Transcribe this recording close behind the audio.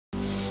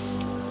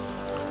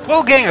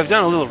Well, gang, I've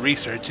done a little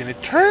research, and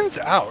it turns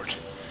out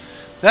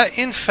that,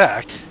 in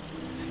fact,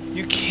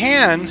 you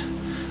can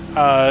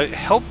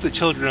help the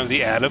children of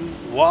the atom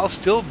while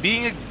still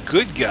being a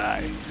good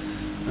guy.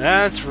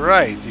 That's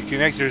right. You can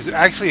there's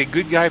actually a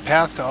good guy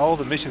path to all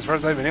the missions, as far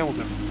as I've been able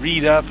to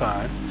read up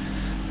on.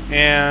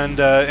 And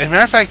as a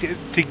matter of fact,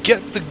 to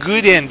get the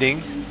good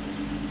ending,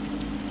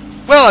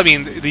 well, I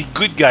mean, the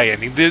good guy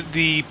ending,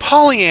 the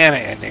Pollyanna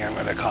ending, I'm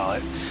going to call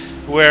it,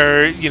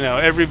 where, you know,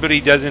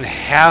 everybody doesn't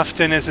have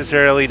to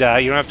necessarily die.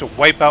 You don't have to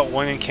wipe out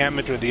one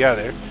encampment or the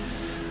other.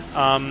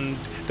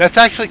 That's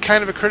actually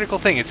kind of a critical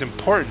thing. It's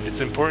important.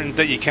 It's important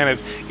that you kind of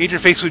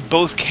interface with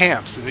both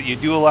camps and that you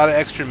do a lot of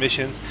extra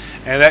missions,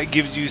 and that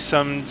gives you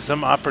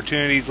some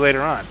opportunities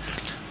later on.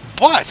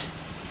 But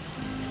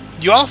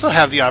you also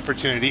have the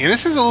opportunity, and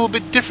this is a little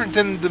bit different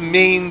than the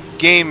main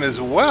game as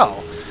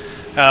well,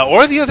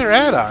 or the other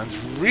add-ons,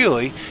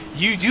 really.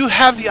 You do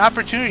have the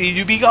opportunity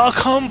to be a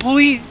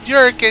complete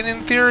jerk and,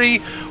 in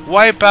theory,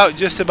 wipe out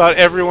just about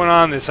everyone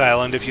on this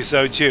island if you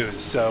so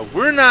choose. So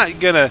we're not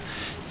going to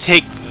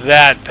take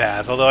that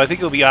path, although I think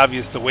it'll be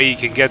obvious the way you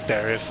can get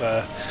there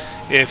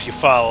if you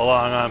follow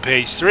along on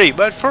page 3.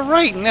 But for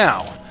right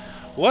now,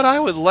 what I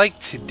would like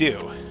to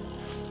do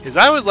is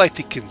I would like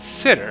to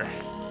consider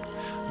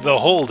the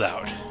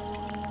holdout.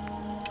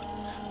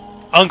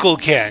 Uncle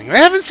Ken. I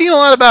haven't seen a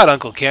lot about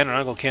Uncle Ken or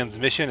Uncle Ken's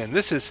mission, and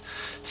this is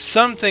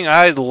something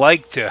I'd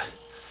like to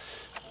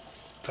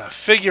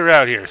figure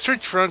out here.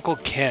 Search for Uncle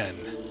Ken.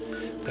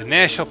 The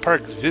National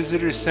Park's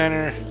Visitor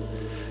Center.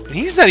 And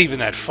he's not even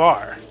that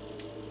far.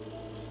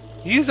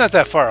 He's not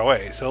that far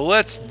away, so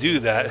let's do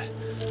that.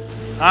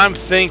 I'm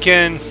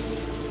thinking,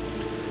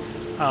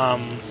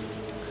 let's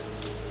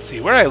see,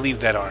 where did I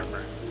leave that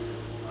armor?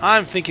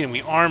 I'm thinking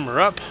we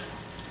armor up.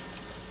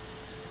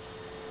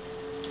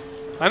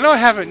 I know I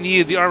haven't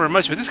needed the armor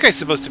much, but this guy's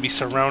supposed to be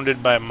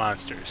surrounded by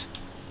monsters.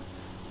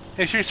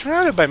 If you're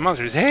surrounded by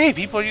monsters, hey,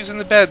 people are using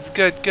the beds.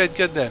 Good, good,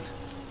 good then.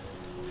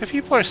 If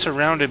people are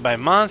surrounded by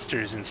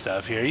monsters and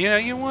stuff here, you know,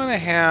 you want to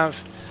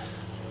have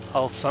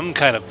some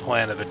kind of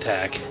plan of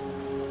attack.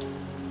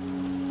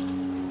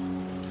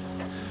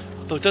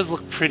 Although it does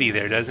look pretty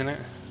there, doesn't it?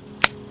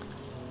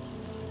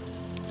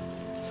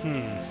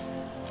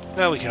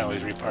 Well, we can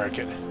always repark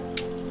it.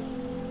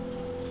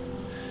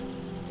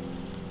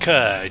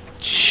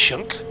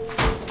 Ka-chunk.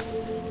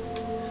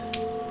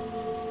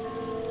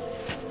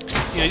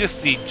 You know,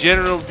 just the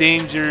general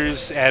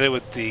dangers added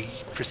with the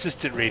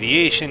persistent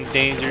radiation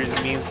dangers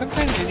means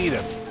sometimes you need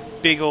a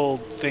big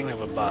old thing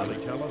of a bobby.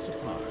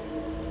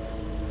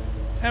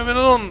 Having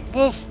a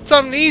little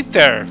something to eat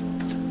there.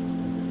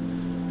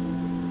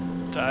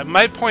 I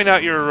might point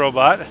out you're a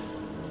robot.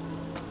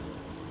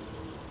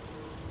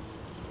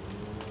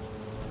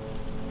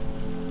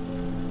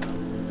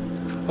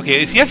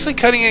 Okay, is he actually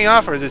cutting any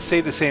off, or does it stay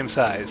the same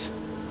size?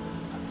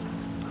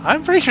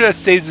 I'm pretty sure that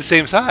stays the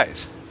same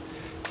size.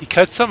 He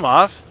cuts some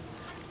off,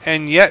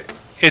 and yet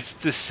it's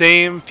the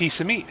same piece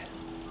of meat.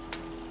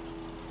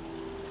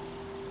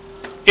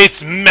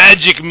 It's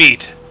magic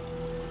meat!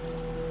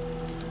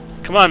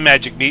 Come on,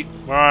 magic meat.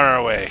 We're on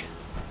our way.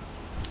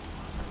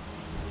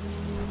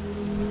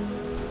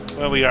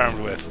 What are we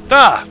armed with?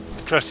 Ah!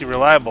 Trusty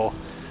reliable.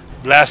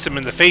 Blast him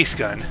in the face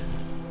gun.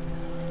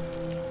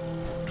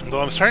 Though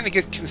I'm starting to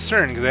get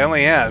concerned because I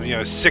only have, you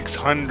know,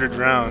 600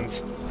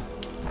 rounds.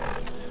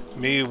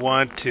 May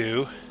want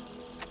to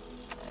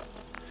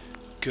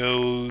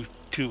go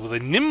to... Well, the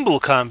nimble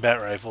combat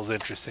rifle is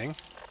interesting.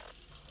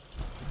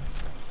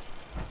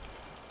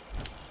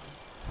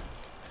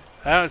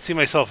 I don't see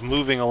myself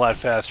moving a lot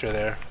faster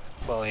there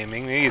while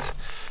aiming. Maybe it's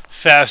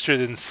faster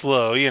than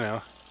slow, you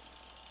know.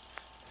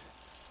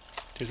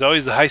 There's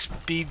always the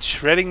high-speed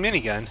shredding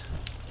minigun.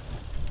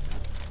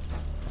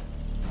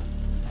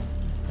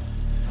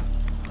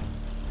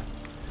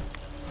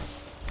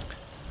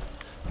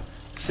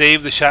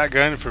 Save the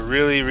shotgun for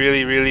really,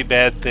 really, really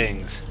bad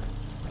things.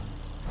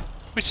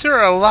 Which there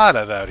are a lot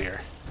of out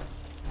here.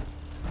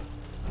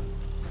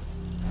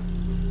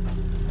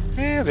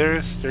 Yeah,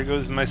 there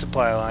goes my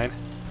supply line.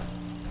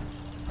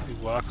 We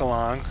walk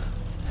along.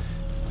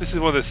 This is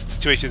one of the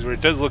situations where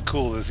it does look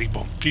cool to see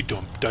bum dee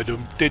dum da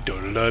dum de do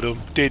la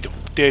dum de dum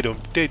de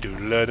dum de do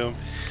la dum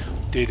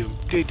de dum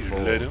de do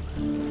la dum.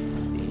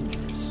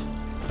 Dangerous.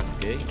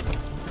 Okay.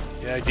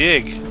 Yeah, I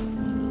dig.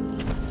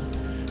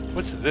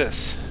 What's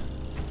this?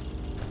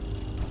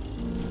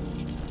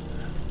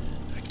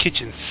 A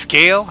kitchen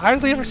scale? I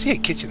hardly ever see a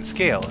kitchen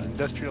scale.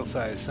 Industrial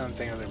size,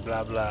 something other,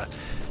 blah blah.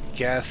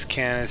 Gas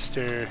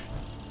canister.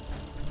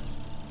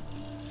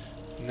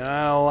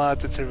 Not a lot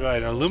to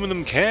survive. An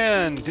aluminum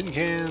can, tin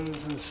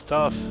cans and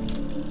stuff.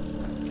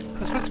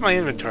 What's my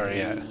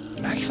inventory at?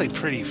 I'm actually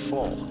pretty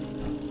full.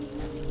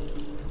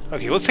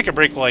 Okay, let's take a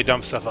break while I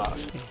dump stuff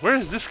off. Where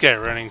is this guy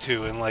running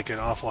to in like an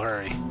awful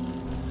hurry?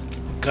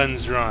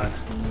 Guns drawn.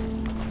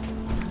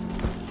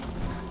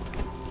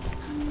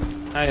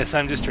 I guess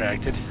I'm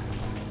distracted.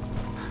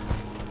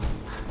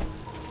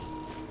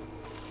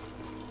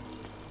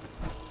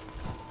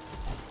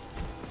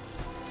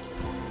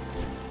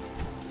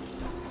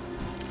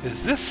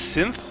 Is this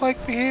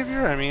synth-like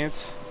behavior? I mean,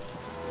 it's...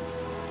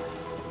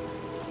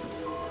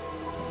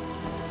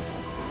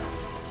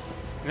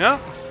 No.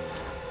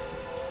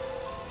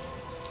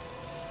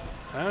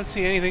 I don't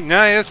see anything.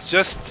 Nah, it's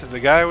just the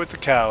guy with the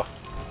cow.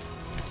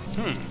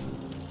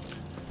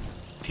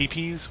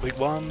 Teepees,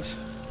 wigwams.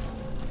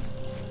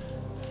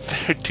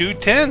 There are 2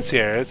 tents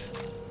here. It's,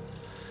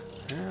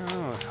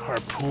 oh,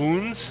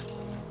 harpoons.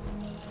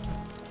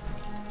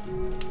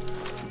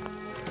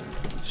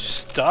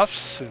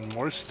 Stuffs and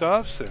more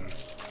stuffs and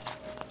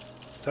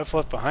stuff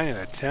left behind in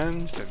a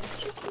tent.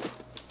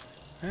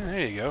 And,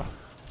 there you go.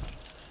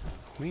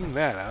 Clean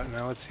that out.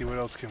 Now let's see what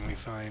else can we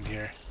find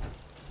here.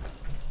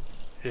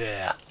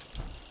 Yeah.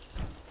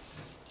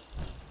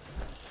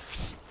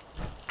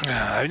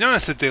 I've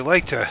noticed that they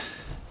like to...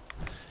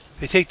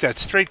 They take that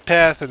straight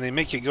path and they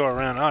make you go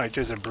around. Oh,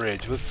 there's a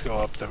bridge. Let's go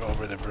up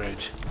over the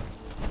bridge.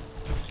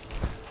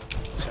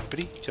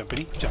 Jumpity,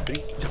 jumpity,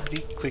 jumpity,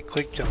 jumpity, click,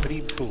 click,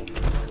 jumpity, boom.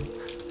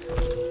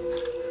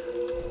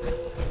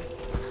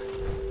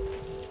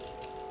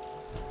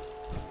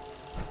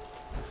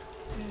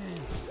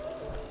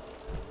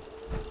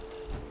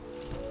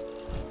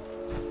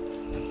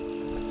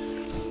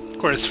 Of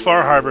course,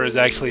 Far Harbor is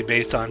actually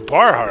based on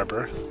Bar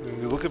Harbor.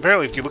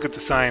 Apparently, if you look at the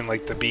sign,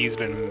 like the B's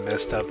been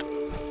messed up.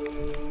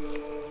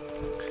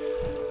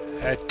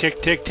 That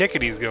tick, tick,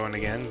 tickety's going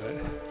again,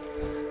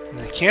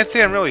 but I can't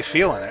say I'm really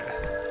feeling it.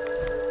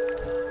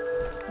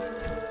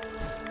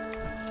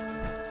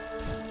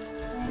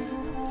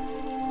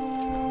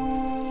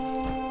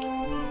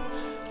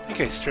 I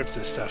think I stripped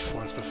this stuff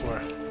once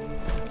before.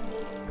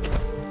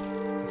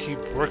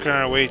 Keep working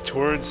our way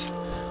towards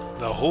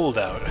the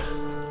holdout.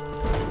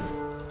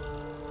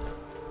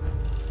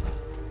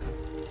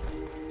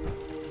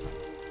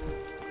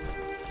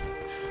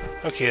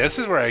 Okay, this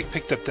is where I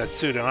picked up that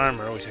suit of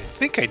armor, which I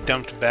think I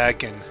dumped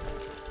back in...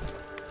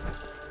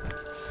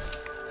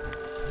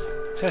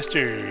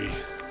 Tester...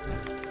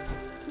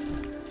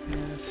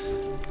 Yes.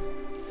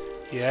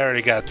 Yeah, I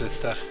already got this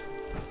stuff.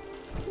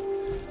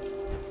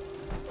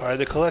 Part of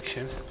the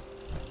collection.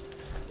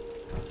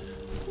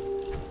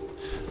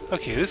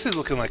 Okay, this is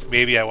looking like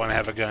maybe I want to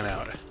have a gun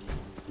out.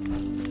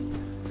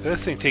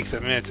 This thing takes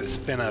a minute to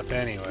spin up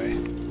anyway.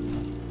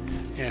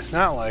 And it's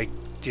not like...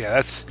 Yeah,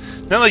 that's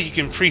not like you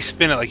can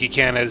pre-spin it like you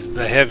can as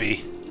the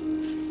heavy.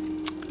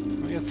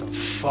 We got some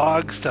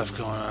fog stuff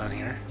going on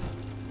here.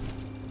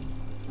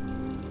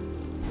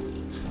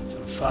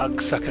 Some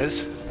fog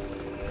suckers.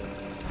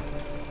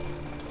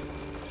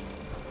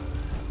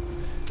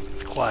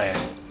 It's quiet.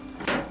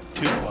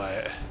 Too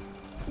quiet.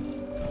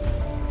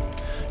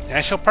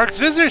 National Parks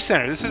Visitor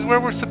Center. This is where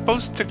we're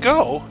supposed to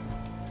go.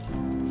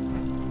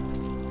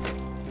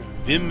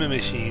 Vim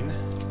machine.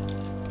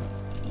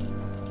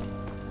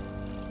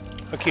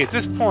 Okay, at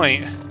this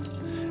point,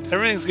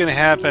 everything's going to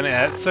happen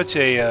at such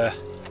a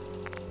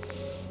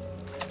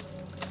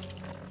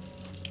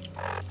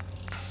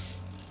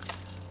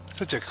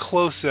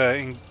close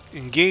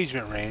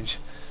engagement range.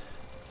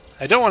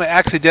 I don't want to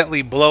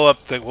accidentally blow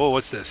up the... Whoa,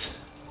 what's this?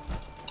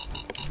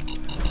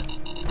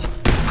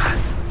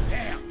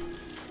 Damn.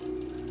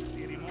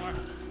 See any more?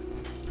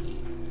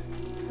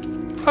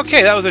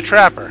 Okay, that was a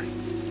trapper.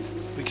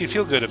 We can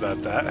feel good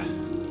about that.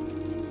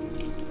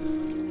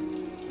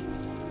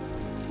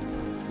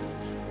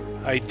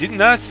 I did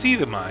not see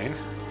the mine.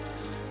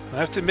 I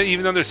have to admit,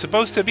 even though there's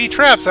supposed to be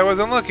traps, I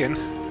wasn't looking.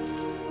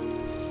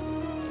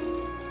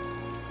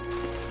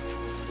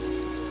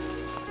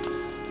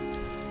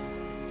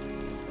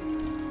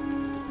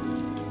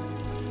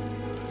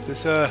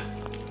 This, You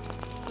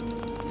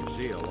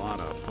see a lot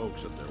of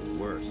folks at their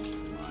worst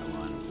in my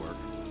line of work.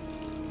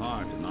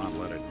 Hard to not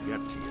let it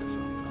get to you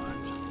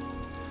sometimes.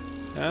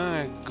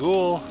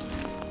 ghoul.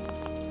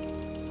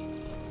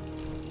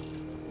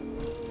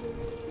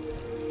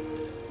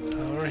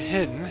 We're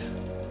hidden.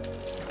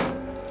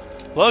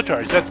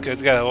 Blowtorch, that's good.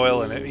 It's got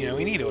oil in it. You know,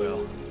 we need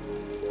oil.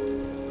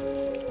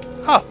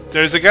 Oh,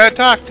 there's a guy to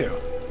talk to.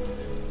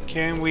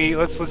 Can we...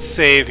 Let's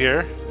save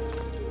here.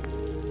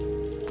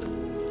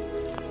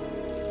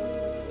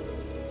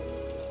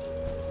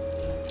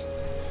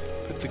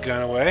 Put the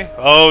gun away.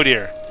 Oh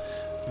dear.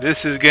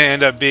 This is going to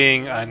end up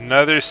being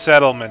another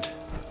settlement.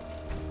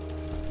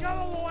 Go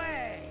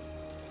away!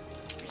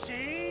 You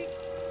see?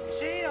 You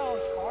see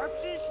those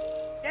corpses?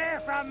 They're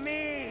from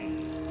me.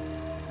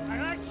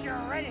 Unless you're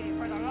ready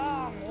for the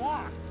long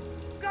walk.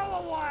 Go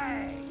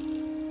away!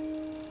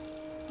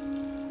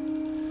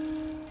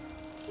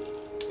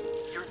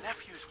 Your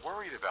nephew's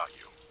worried about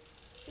you.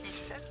 He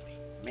sent me.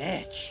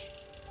 Mitch.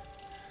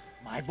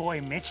 My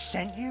boy Mitch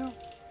sent you?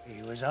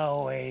 He was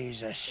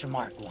always a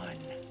smart one.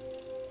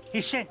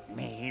 He sent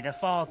me the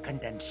fog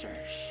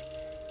condensers.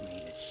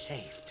 Made it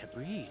safe to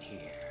breathe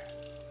here.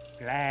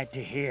 Glad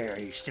to hear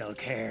he still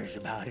cares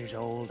about his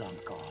old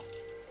uncle.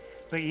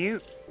 But you...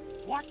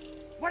 What?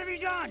 What have you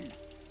done?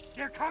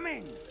 They're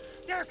coming!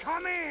 They're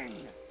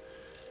coming!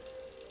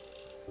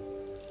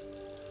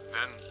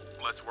 Then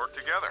let's work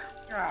together.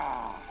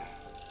 Ah,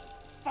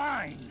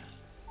 fine.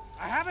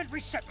 I haven't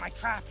reset my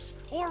traps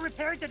or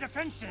repaired the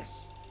defenses.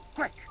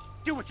 Quick,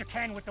 Do what you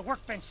can with the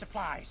workbench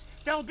supplies.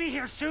 They'll be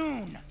here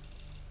soon.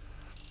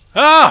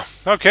 Ah,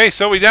 okay,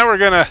 so now we're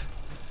gonna,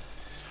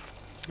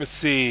 let's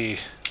see,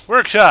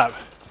 workshop.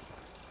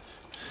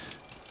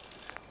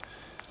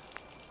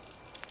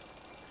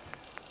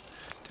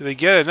 Do they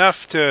get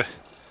enough to,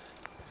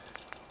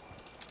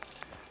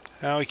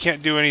 we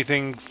can't do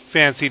anything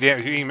fancy.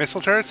 Any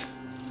missile turrets?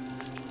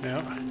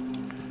 No.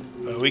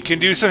 But we can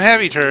do some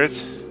heavy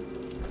turrets.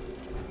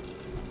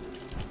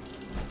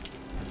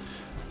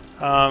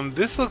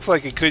 This looks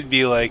like it could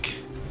be like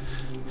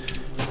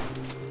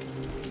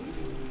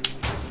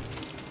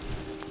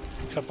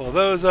a couple of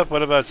those up.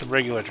 What about some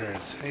regular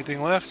turrets?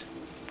 Anything left?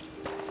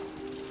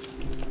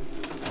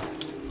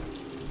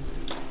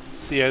 Let's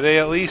see, are they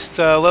at least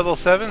level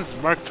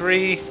 7s? Mark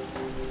 3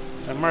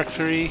 and Mark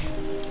 3.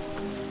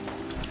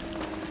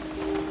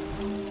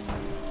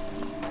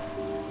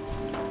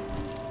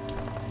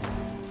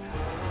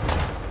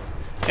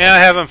 And I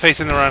have them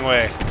facing the wrong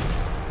way.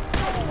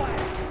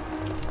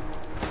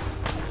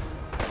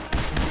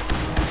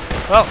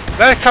 Well,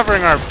 they're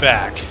covering our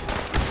back.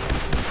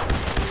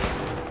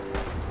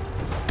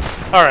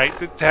 Alright,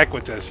 the heck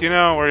with this. You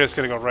know, we're just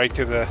gonna go right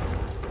to the...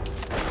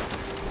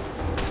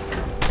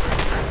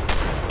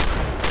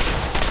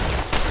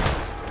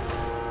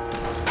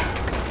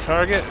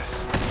 target.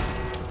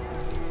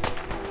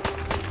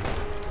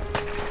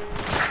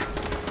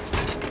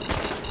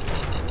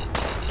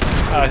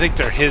 Oh, I think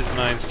they're his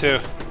mines, too.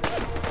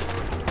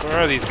 Where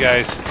are these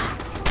guys?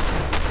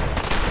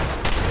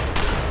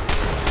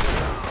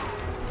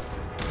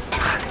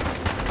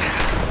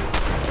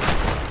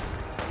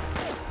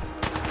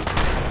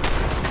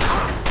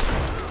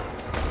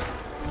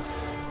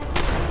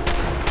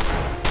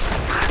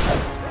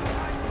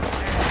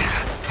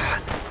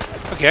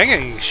 Okay, I'm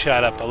getting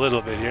shot up a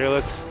little bit here.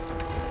 Let's...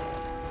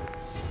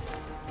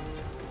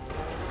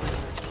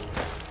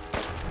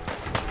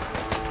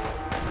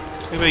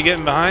 Anybody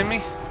getting behind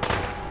me?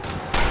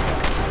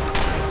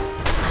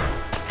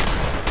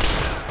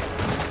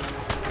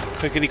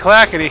 Clickety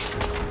clackety.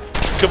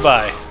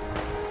 Goodbye.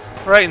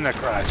 Right in the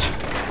crotch.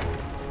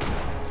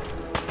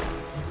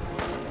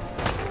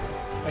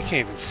 I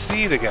can't even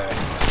see the guy.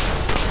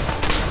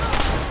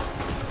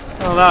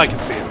 Well, now I can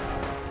see him.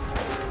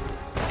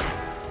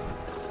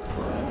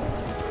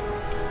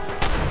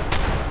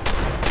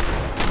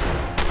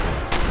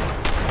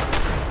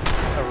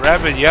 A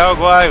rabid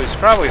Yaoguai was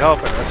probably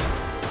helping us.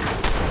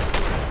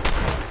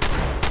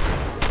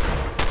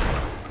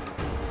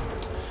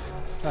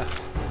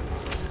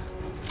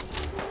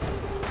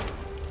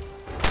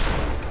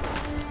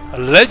 A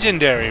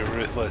legendary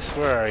Ruthless.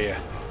 Where are you?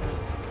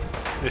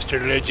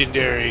 Mr.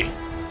 Legendary.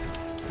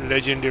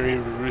 Legendary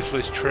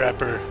Ruthless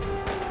Trapper.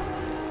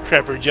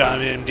 Trapper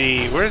John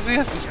MD. Where's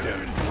this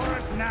dude?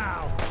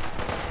 Now.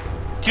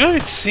 Do you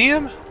even see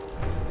him?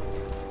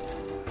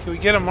 Can we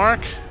get a mark?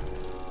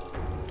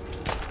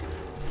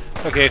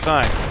 Okay,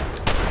 fine.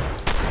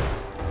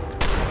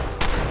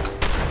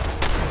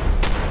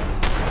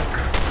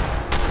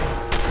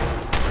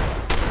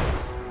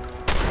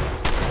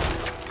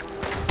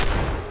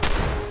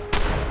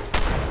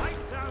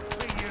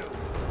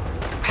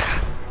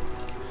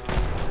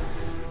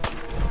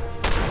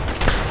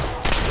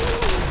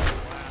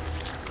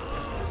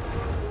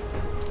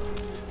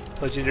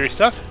 Legendary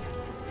stuff?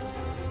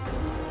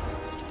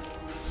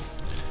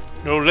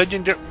 No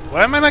legendary...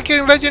 Why am I not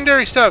getting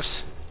legendary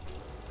stuffs?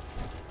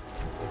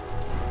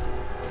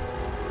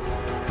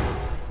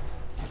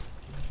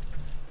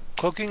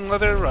 Cloaking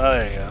leather? Oh,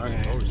 there you go.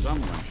 Okay. Oh,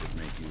 someone should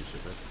make use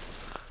of it.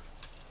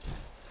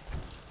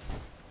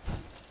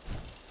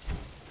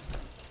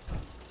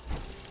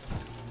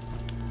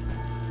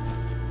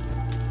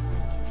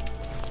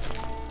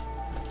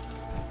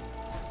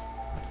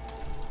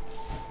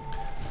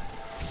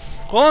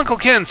 Well, Uncle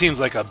Ken seems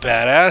like a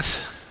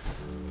badass.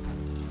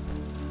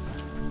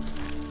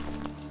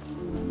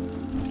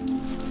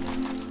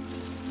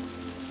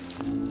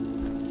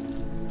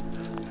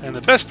 And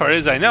the best part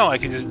is I know I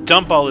can just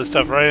dump all this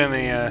stuff right in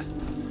the,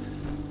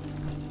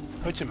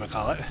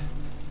 whatchamacallit.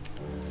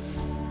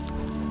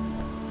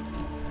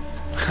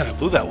 I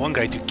blew that one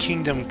guy to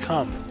Kingdom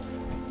Come.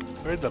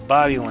 Where'd the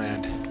body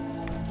land?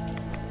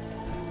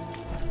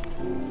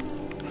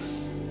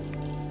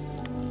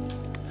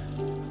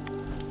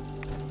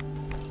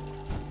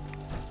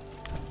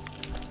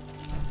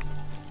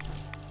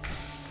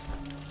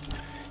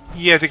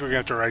 Yeah, I think we're going to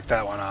have to write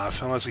that one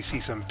off, unless we see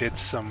some bits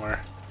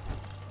somewhere.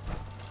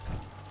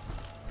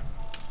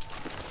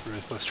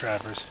 Ruthless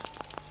Trappers.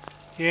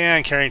 Yeah,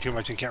 I'm carrying too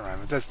much and can't run,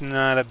 but that's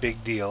not a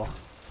big deal.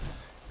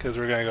 Because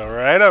we're going to go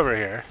right over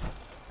here.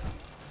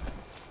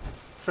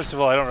 First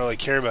of all, I don't really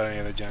care about any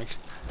of the junk.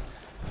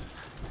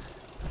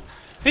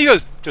 He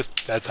goes,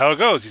 just, that's how it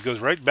goes. He goes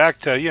right back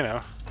to, you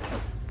know.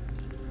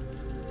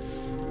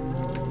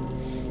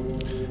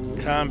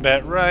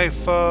 Combat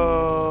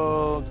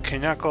rifle,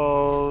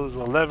 knuckles,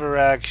 a lever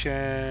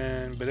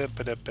action,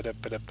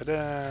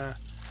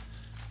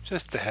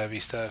 just the heavy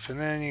stuff, and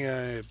then you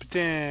go,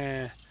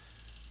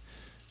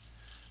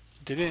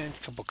 Didn't a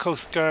couple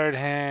Coast Guard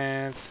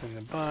hats and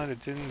the bun, it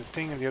didn't the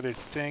thing and the other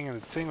thing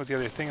and the thing with the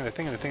other thing and the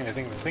thing and the thing and the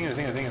thing and the thing and the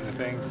thing and the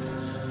thing and the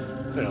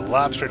thing. There's a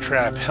lobster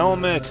trap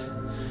helmet,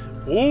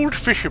 old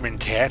fisherman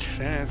hat.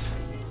 That's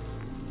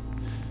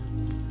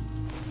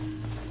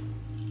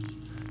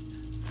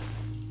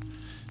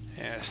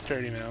yeah,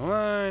 sturdy metal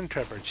line,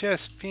 trapper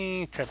chest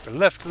piece, trapper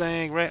left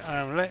leg, right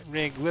arm, right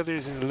rig,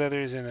 leathers and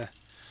the.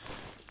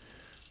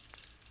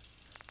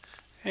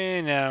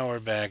 And now we're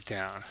back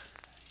down.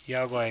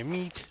 Yaguai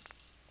meat.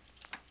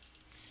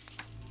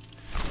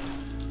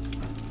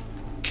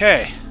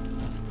 Okay.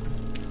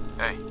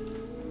 Hey,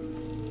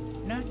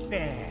 Not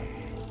bad.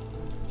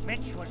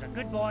 Mitch was a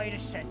good boy to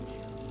send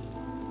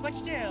you. But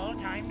still,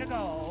 time to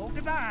go.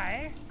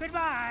 Goodbye.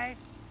 Goodbye.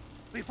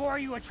 Before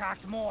you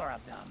attract more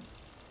of them.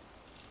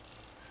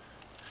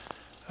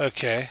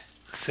 Okay.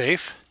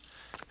 Safe.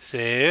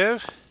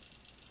 Save.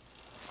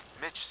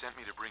 Mitch sent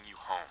me to bring you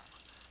home.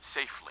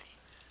 Safely.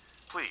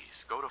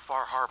 Please, go to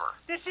Far Harbor.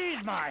 This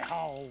is my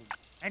home.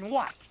 And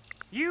what?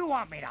 You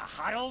want me to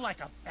huddle like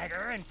a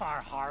beggar in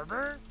Far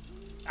Harbor?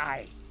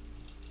 I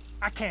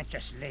can't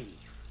just leave.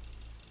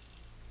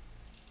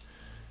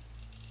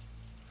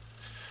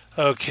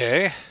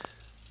 Okay.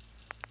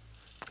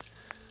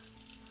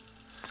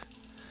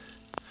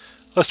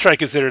 Let's try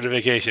consider it a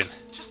vacation.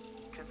 Just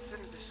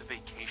consider this a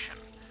vacation.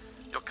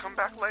 You'll come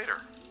back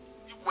later.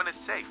 When it's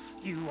safe.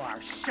 You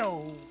are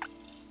so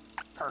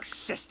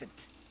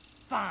persistent.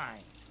 Fine.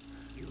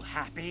 You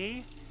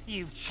happy?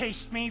 You've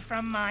chased me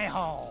from my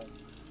home.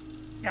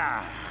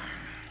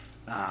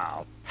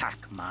 I'll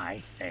pack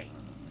my things.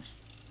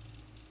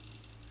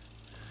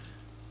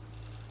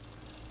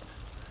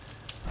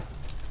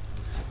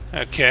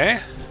 Okay.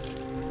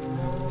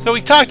 So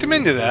we talked him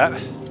into that.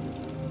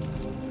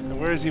 And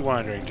where is he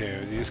wandering to?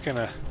 Is he just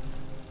gonna...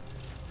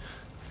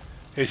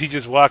 Is he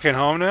just walking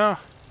home now?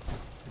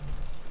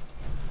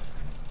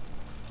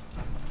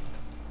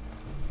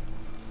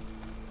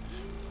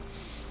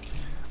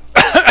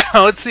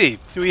 Let's see.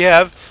 Do we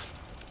have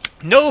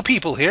no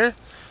people here?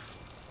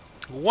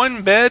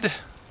 One bed.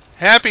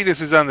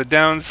 Happiness is on the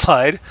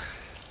downslide.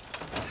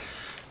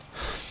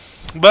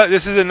 But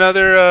this is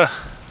another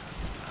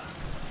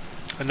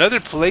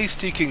another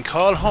place you can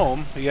call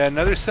home. We got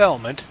another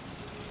settlement.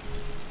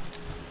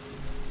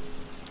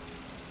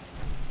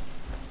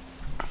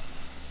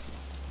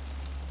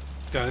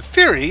 So in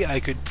theory,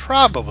 I could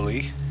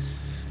probably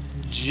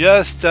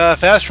just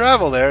fast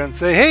travel there and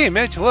say, "Hey,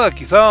 Mitch, look,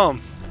 you saw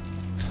him."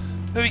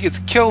 If he gets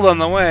killed on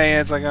the way,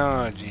 it's like,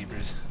 oh,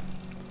 jeepers.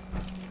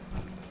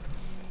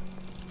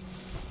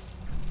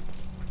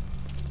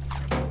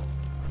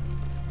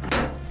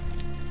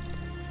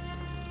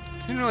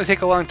 It didn't really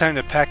take a long time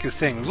to pack his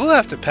things. We'll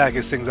have to pack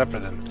his things up for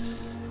them.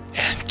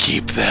 And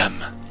keep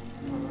them.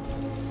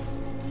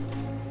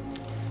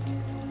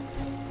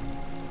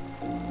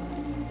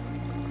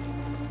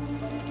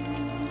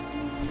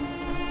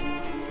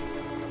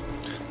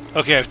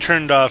 Okay, I've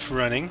turned off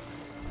running.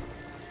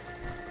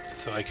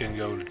 So I can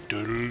go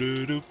doodle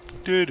doodle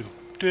doodle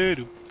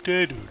doodle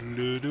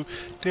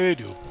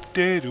doodle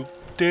doodle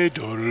doodle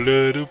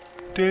doodle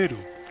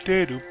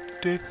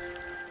doodle.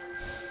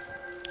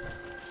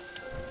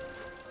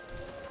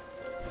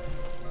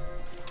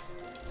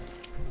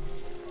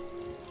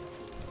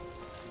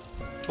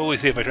 What will we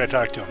see if I try to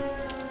talk to him?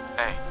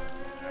 Hey,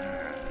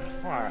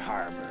 Far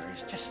Harbor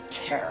is just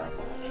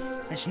terrible.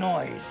 It's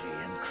noisy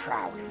and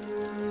crowded.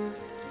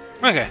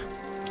 Okay.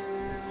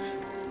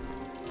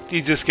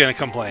 He's just gonna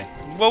complain.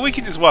 Well, we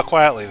can just walk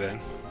quietly then.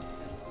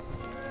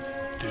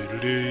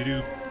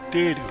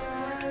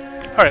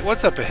 Alright,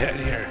 what's up ahead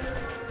here?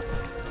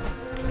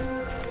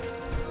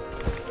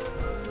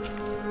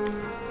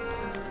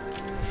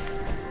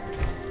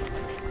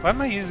 Why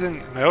am I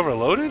using... Am I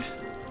overloaded?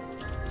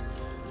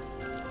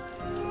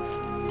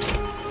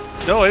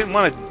 No, I didn't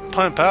want to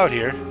pump out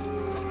here.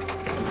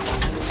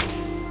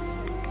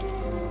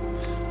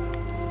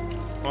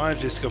 I want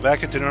to just go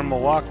back into normal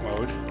walk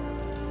mode.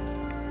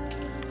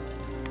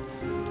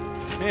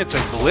 It's a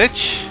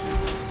glitch.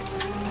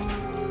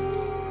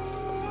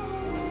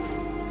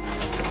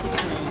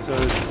 So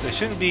there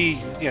shouldn't be,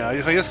 you know,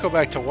 if I just go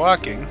back to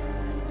walking.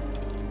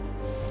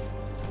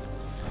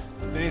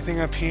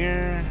 Anything up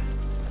here?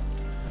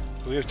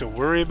 Do we have to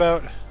worry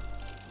about?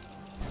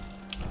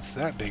 What's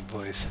that big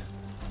place?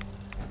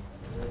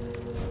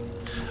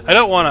 I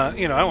don't want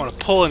to, you know, I don't want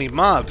to pull any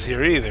mobs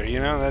here either, you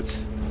know, that's...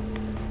 You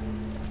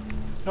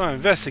don't want to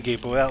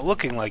investigate, but without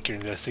looking like you're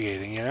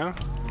investigating, you know?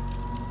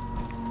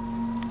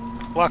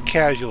 Walk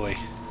casually.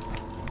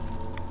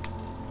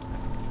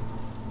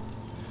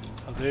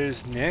 Oh,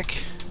 there's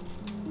Nick.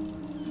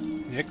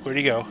 Nick, where'd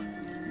he go?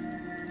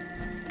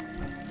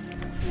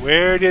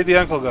 Where did the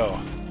uncle go?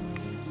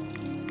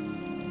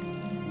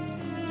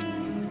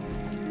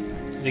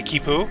 Nicky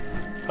Poo?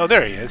 Oh,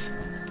 there he is.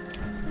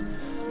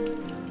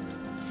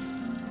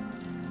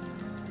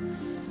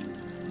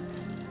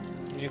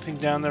 Anything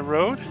down the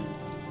road?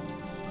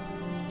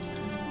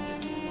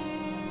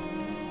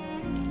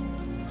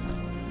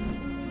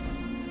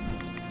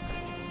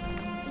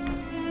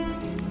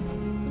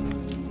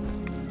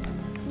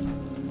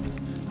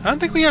 don't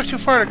think we have too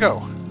far to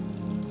go.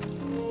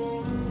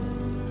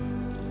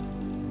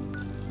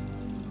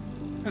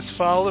 Let's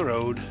follow the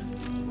road.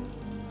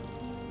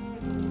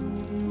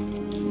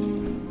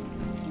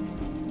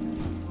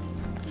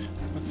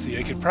 Let's see,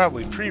 I could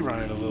probably pre-run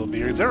it a little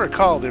bit. As I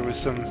recall, there was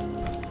some...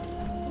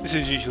 This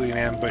is usually an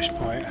ambush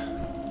point.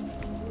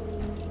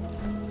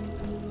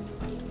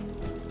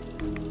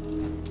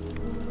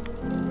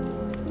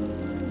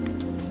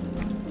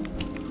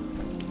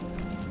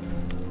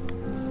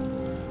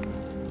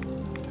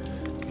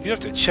 You have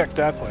to check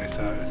that place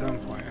out at some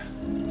point.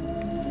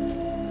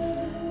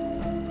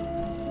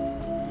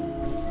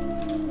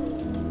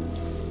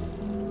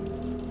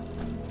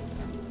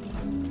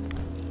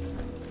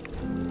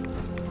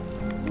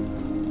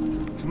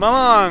 Come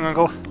along,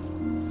 Uncle.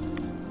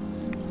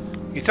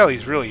 You can tell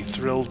he's really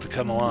thrilled to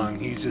come along.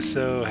 He's just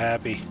so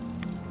happy.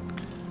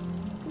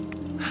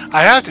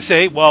 I have to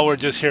say, while we're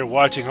just here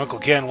watching Uncle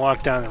Ken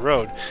walk down the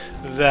road,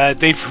 that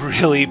they've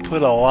really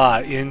put a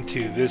lot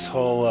into this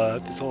whole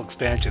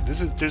expansion.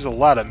 There's a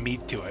lot of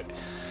meat to it,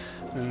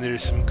 and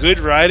there's some good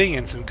writing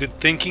and some good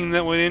thinking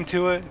that went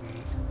into it.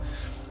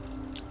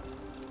 And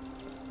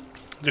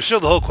there's still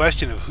the whole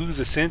question of who's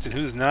a synth and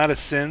who's not a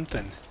synth,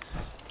 and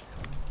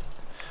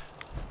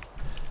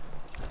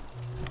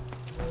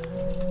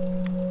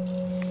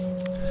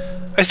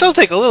I still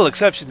take a little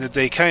exception that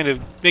they kind of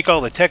make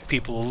all the tech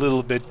people a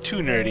little bit too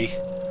nerdy.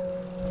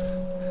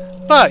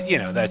 But, you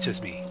know, that's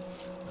just me.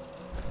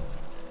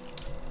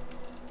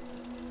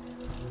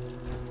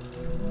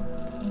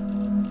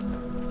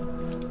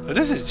 But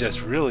this is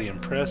just really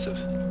impressive.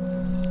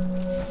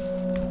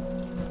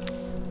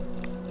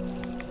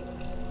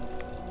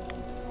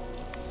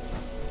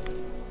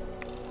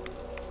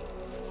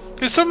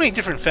 There's so many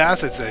different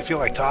facets that I feel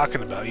like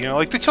talking about. You know,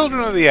 like the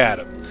Children of the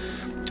Atom.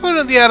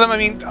 Children of the Atom, I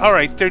mean,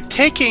 alright, they're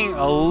taking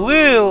a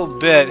little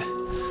bit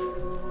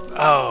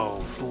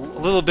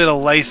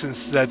of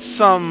license that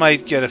some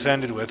might get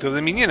offended with.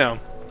 I mean, you know,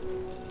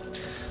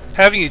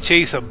 having you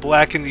chase a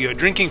blackened, you know,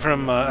 drinking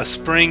from a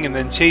spring and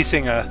then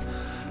chasing a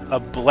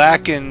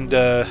blackened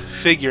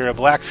figure, a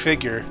black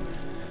figure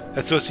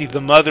that's supposed to be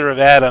the mother of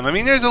Adam. I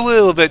mean, there's a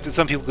little bit that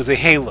some people could say,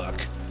 hey,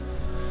 look,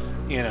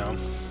 you know,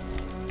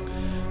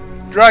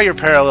 draw your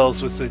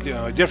parallels with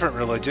a different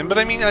religion. But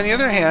I mean, on the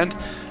other hand,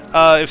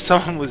 if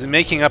someone was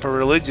making up a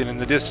religion in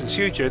the distant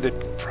future,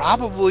 that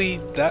probably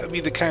that would be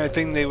the kind of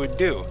thing they would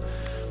do.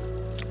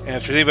 And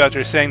if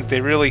they're saying that they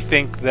really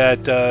think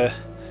that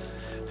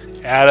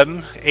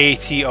Adam,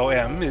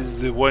 A-T-O-M,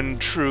 is the one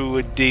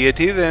true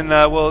deity, then,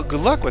 well,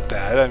 good luck with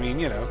that. I mean,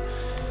 you know,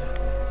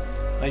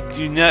 I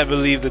do not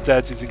believe that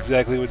that is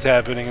exactly what's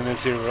happening in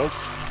this here world.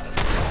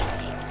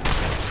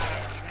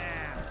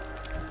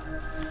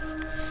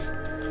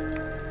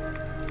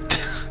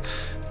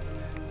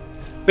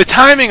 The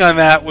timing on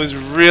that was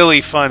really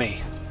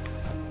funny.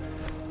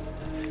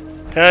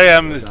 Here I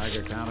am.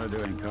 Tiger counter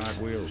doing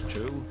cartwheels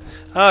too.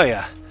 Oh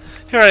yeah.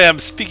 Here I am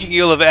speaking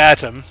ill of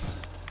Atom,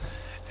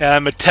 and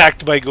I'm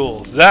attacked by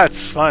ghouls.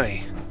 That's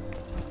funny.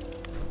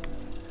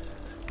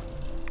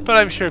 But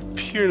I'm sure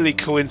purely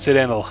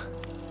coincidental.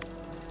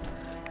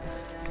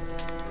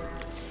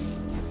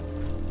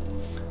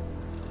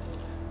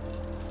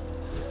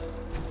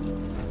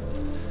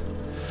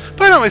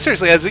 But no,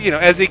 seriously,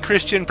 as a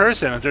Christian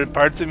person, there are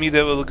parts of me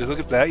that will look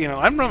at that. You know,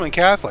 I'm Roman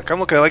Catholic. I'm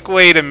looking like,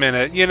 wait a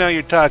minute. You know,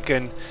 you're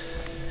talking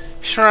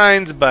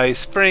shrines by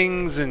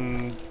springs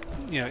and,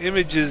 you know,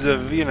 images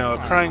of, you know, a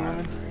crying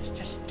woman. It's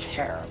just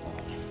terrible.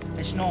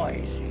 It's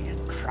noisy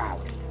and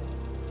crowded.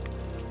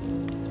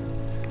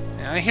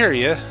 Yeah, I hear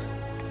you.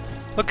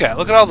 Look at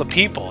all the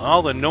people and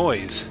all the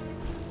noise.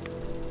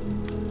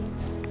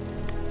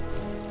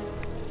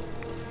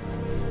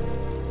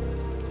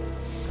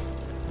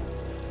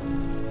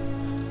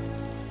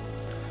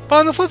 But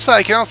on the flip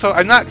side,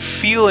 I'm not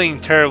feeling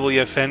terribly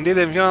offended.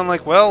 I'm feeling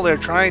like, well, they're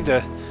trying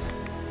to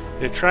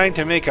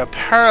make a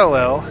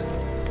parallel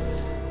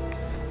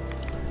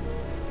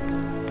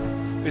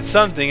with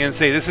something and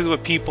say this is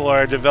what people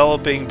are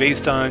developing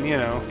based on, you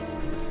know,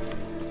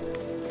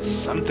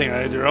 something,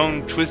 right? Their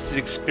own twisted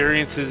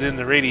experiences in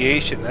the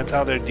radiation. That's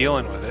how they're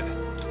dealing with it.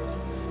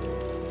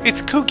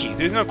 It's kooky.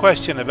 There's no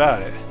question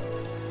about it.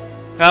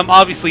 And I'm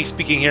obviously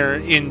speaking here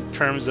in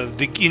terms of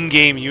the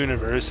in-game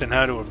universe and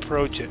how to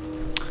approach it.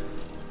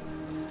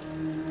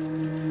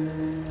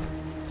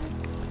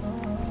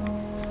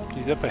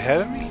 He's up ahead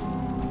of me?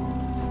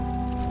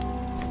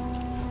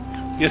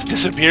 He just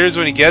disappears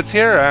when he gets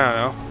here? I don't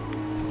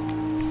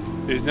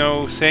know. There's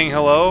no saying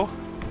hello?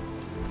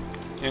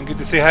 You don't get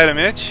to say hi to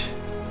Mitch?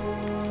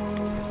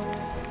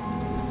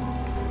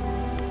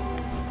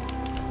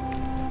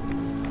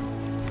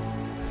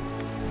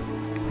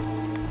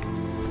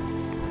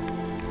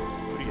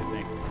 What do you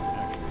think?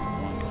 Actually,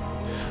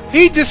 one.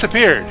 He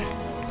disappeared.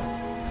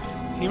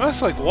 He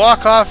must like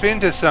walk off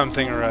into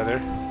something or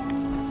other.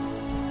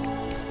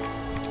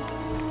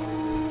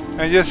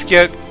 And just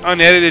get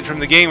unedited from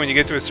the game when you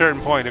get to a certain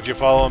point if you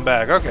follow him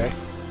back. Okay.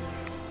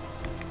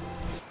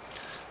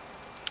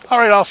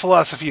 Alright, all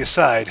philosophy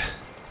aside.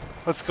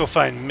 Let's go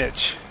find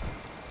Mitch.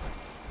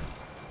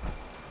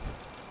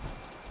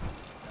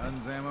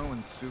 guns, ammo,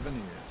 and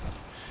souvenirs.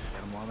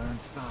 Get them while they're in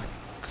stock.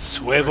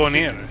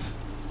 Souvenirs.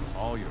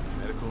 All your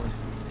medical and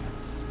food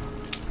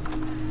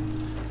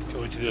needs.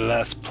 Going to the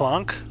last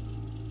plank.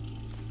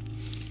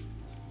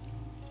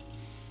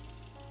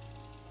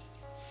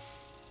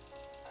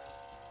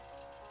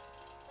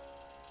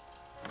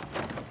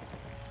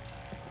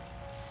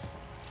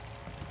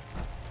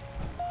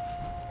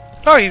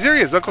 Oh, here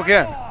he is, Uncle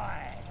Ken. Boy,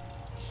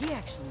 He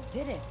actually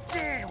did it.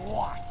 did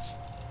what?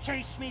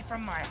 Chase me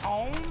from my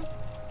home?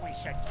 We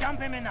should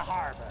dump him in the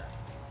harbor.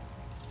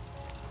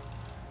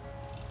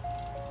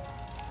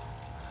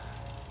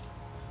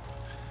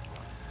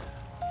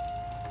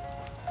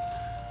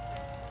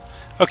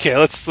 Okay,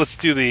 let's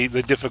do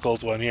the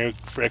difficult one here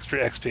for extra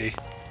XP.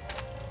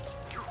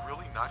 You're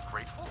really not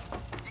grateful?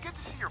 You get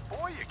to see your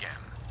boy again.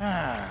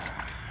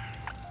 Ah,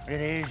 it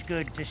is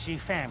good to see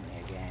family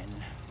again.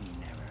 He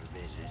never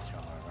visits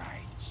or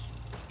writes.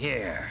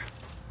 Here.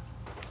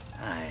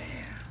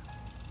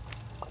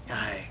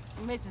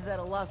 Mitch is at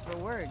a loss for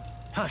words.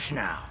 Hush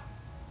now.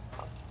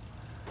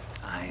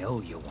 I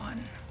owe you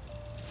one.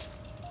 So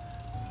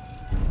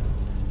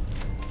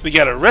we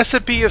got a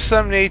recipe of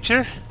some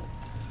nature.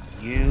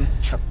 You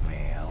took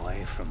me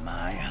away from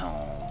my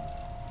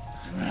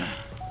home.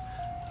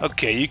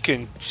 Okay, you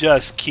can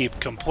just keep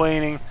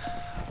complaining.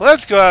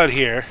 Let's go out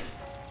here.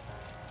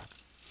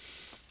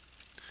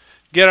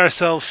 Get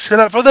ourselves set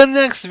up for the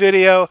next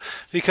video,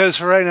 because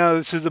for right now,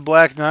 this is the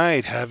Black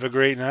Knight. Have a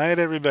great night,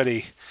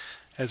 everybody.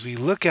 As we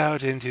look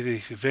out into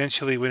the,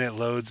 eventually when it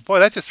loads. Boy,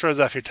 that just throws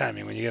off your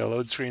timing when you get a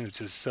load screen that's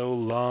just so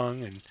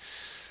long. And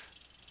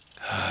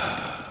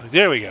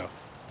there we go.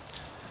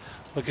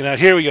 Looking out,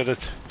 here we go. The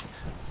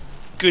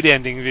good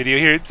ending video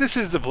here. This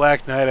is the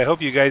Black Knight. I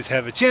hope you guys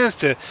have a chance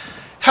to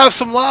have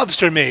some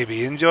lobster,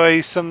 maybe.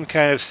 Enjoy some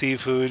kind of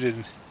seafood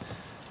and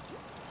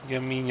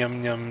yummy,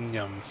 yum, yum,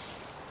 yum.